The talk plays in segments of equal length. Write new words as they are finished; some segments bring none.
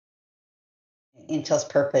Intel's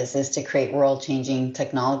purpose is to create world-changing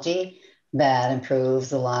technology that improves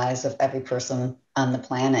the lives of every person on the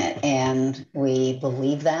planet. And we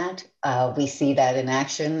believe that. We see that in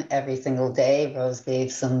action every single day. Rose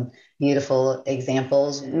gave some beautiful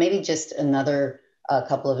examples. Maybe just another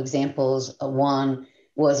couple of examples. One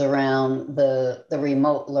was around the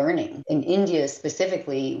remote learning. In India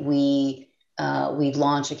specifically, we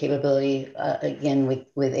launched a capability, again,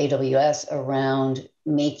 with AWS around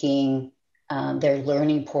making their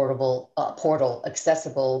learning portal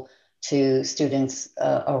accessible to students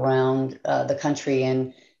around the country.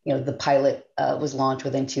 And, the pilot was launched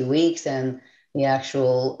within 2 weeks, and the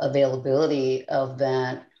actual availability of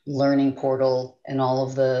that learning portal and all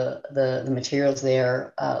of the materials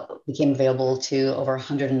there became available to over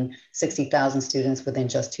 160,000 students within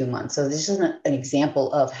just 2 months. So this is an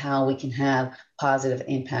example of how we can have positive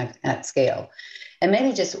impact at scale. And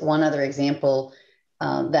maybe just one other example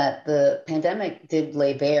that the pandemic did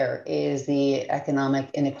lay bare is the economic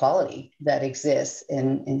inequality that exists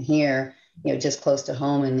in here, just close to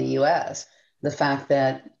home in the US. The fact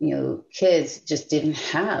that, kids just didn't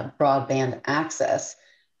have broadband access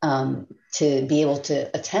to be able to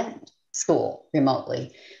attend school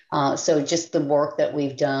remotely. So just the work that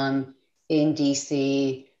we've done in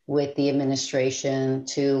DC with the administration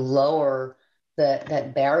to lower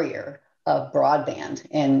that barrier of broadband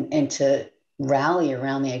and to rally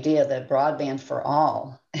around the idea that broadband for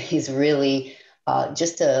all is really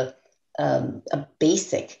just a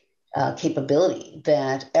basic capability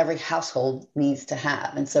that every household needs to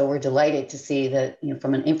have. And so we're delighted to see that,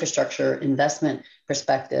 from an infrastructure investment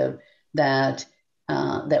perspective, that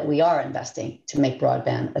we are investing to make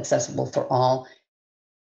broadband accessible for all.